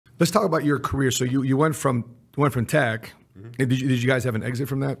Let's talk about your career. So you went from tech. And did you guys have an exit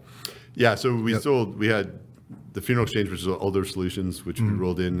from that? Yeah, so we had the Funeral Exchange, which is Older Solutions, which we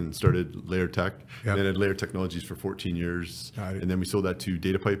rolled in and started Layer Tech. And then had Layer Technologies for 14 years. And then we sold that to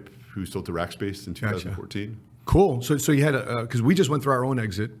DataPipe, who sold to Rackspace in 2014. Cool. So you had because we just went through our own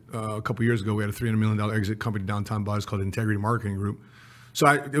exit a couple years ago. We had a $300 million exit company downtown Buzz called Integrity Marketing Group. So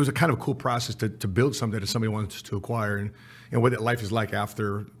it was a kind of cool process to build something that somebody wants to acquire, and what that life is like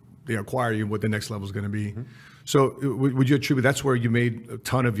after they acquire you, what the next level is going to be. So would you attribute that's where you made a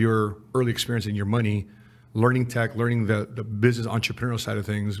ton of your early experience and your money, learning tech, learning the business entrepreneurial side of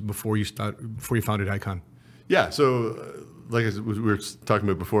things before you founded Icon? Yeah. So like we were talking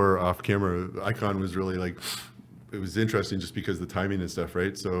about before off camera, Icon was really like, it was interesting just because of the timing and stuff,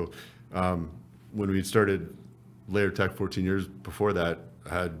 right? So when we started Layer Tech 14 years before that,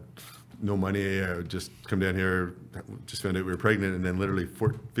 I had no money. I would just come down here, just found out we were pregnant, and then literally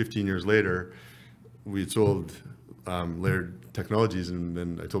 15 years later, we had sold Layer Technologies, and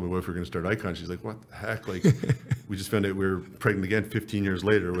then I told my wife we were going to start Icon. She's like, "What the heck?" Like, we just found out we were pregnant again 15 years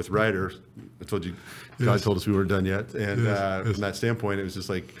later with Ryder. I told you, God told us we weren't done yet, and from that standpoint, it was just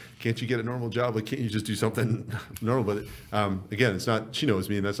like, can't you get a normal job? Like, can't you just do something normal? But again, it's not. She knows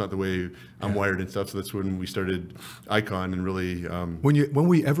me, and that's not the way I'm wired and stuff. So that's when we started Icon, and really. When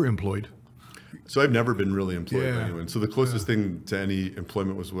were you ever employed? So I've never been really employed by anyone. So the closest thing to any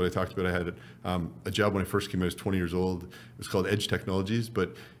employment was what I talked about. I had a job when I first came out. I was 20 years old. It was called Edge Technologies,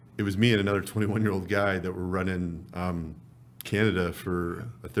 but it was me and another 21-year-old guy that were running Canada for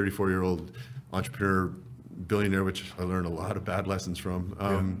a 34-year-old entrepreneur, billionaire, which I learned a lot of bad lessons from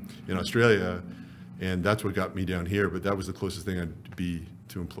in Australia. And that's what got me down here. But that was the closest thing I'd be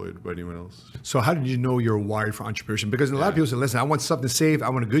to employed by anyone else. So how did you know you're wired for entrepreneurship? Because a lot of people say, listen, I want something safe. I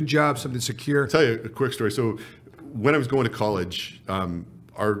want a good job, something secure. I'll tell you a quick story. So when I was going to college,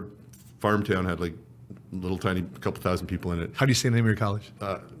 our farm town had like little tiny couple thousand people in it. How do you say the name of your college?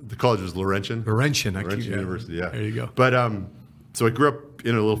 The college was Laurentian. Laurentian University, yeah. There you go. But so I grew up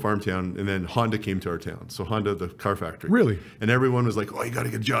in a little farm town, and then Honda came to our town. So Honda, the car factory. Really? And everyone was like, oh, you got to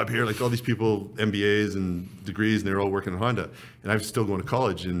get a job here. Like all these people, MBAs and degrees, and they were all working at Honda. And I was still going to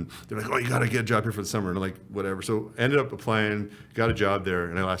college, and they're like, oh, you got to get a job here for the summer. And I'm like, whatever. So I ended up applying, got a job there,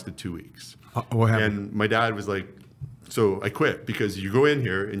 and I lasted 2 weeks. What happened? And my dad was like, so I quit, because you go in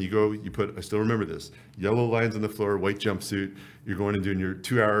here and you put, I still remember this, yellow lines on the floor, white jumpsuit. You're going and doing your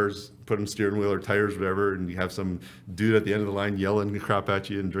 2 hours, putting steering wheel or tires, whatever, and you have some dude at the end of the line yelling crap at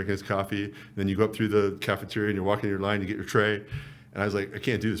you and drinking his coffee. And then you go up through the cafeteria and you're walking your line to get your tray. And I was like, I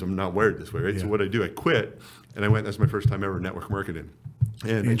can't do this. I'm not wired this way, right? So what I do, I quit, and I went. That's my first time ever network marketing.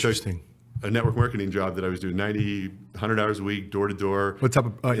 And interesting. A network marketing job that I was doing 100 hours a week, door to door. What type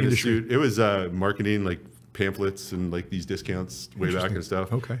of industry? It was marketing, like pamphlets and like these discounts way back and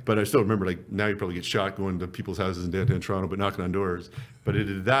stuff. Okay. But I still remember, like, now you probably get shot going to people's houses in downtown Toronto, but knocking on doors. But I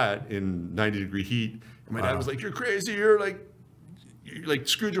did that in 90-degree heat. And my dad was like, you're crazy. You like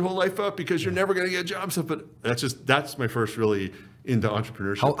screwed your whole life up because you're never going to get a job. So, but that's my first really into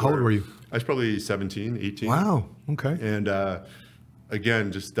entrepreneurship. How old were you? I was probably 17, 18. Wow. Okay. And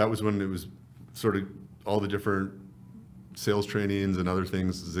again, just that was when it was sort of all the different sales trainings and other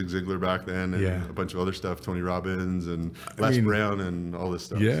things, Zig Ziglar back then, and a bunch of other stuff, Tony Robbins and Les Brown and all this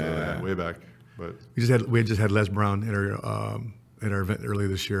stuff. Yeah. So, way back. But we just had Les Brown at our event earlier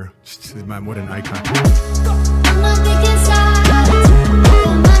this year. Just, man, what an icon.